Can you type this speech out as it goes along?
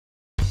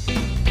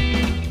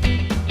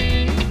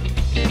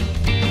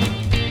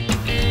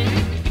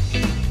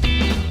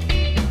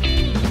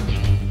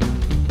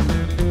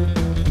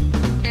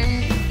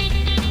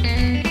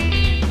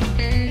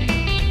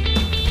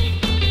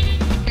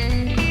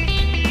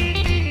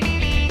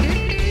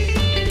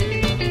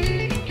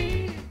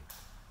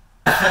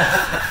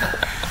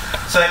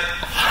So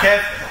Kev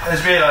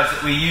has realised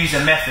that we use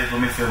a method when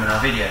we're filming our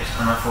videos,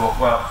 and I thought,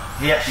 well,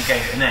 he actually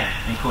gave it a name,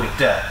 and he called it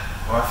Dirt.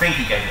 Or I think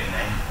he gave it a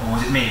name, or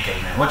was it me who gave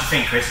it a name? What do you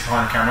think, Chris,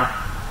 behind the camera?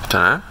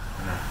 Don't know.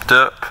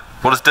 Derp.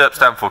 What does derp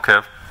stand for,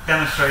 Kev?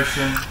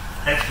 Demonstration,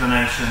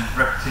 explanation,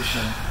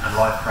 repetition, and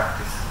live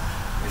practice.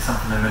 It's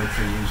something the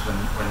military use when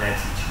they're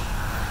teaching.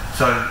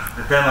 So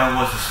the demo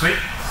was the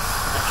sweep.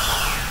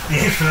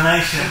 The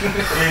explanation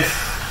is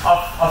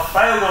I've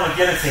failed on a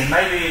guillotine.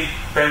 Maybe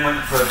Ben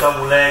went for a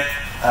double leg,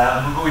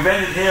 but we've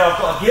ended here. I've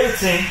got a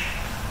guillotine,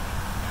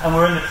 and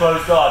we're in the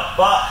closed guard.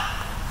 But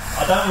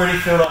I don't really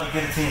feel like the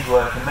guillotine's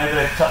working. Maybe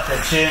they've tucked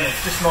their chin.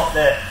 It's just not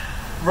there.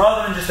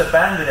 Rather than just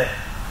abandon it,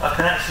 I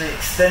can actually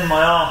extend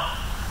my arm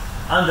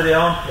under the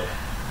armpit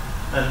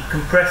and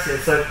compress it.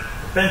 So if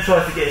Ben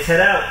tries to get his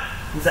head out,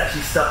 he's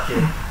actually stuck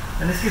here.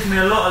 And this gives me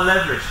a lot of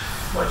leverage.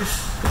 So I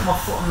just put my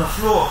foot on the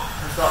floor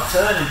and start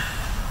turning.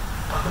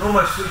 I can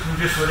almost sweep him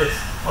just with this.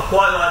 I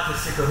quite like to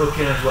stick a hook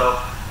in as well.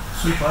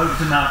 Sweep over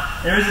to mount.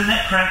 There is a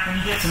neck crank when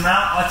you get to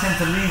mount. I tend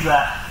to leave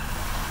that.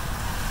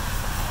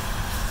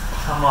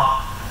 Come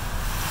up.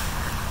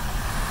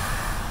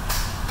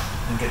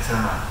 And get to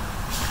the mount.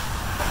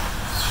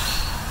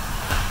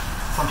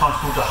 Sometimes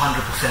called the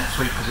 100%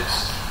 sweep because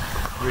it's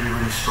really,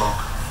 really strong.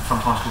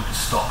 Sometimes called the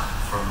stock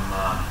from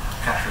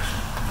catchers.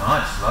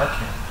 Nice, like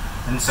it.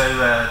 And so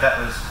that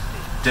was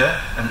Dirt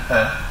and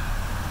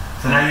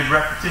So now you'd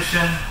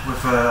repetition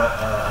with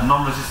a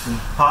non-resistant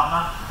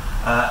partner,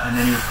 and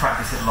then you would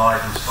practice it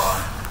live and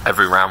sparring.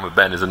 Every round with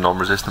Ben is a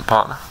non-resistant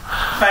partner.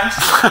 Thanks.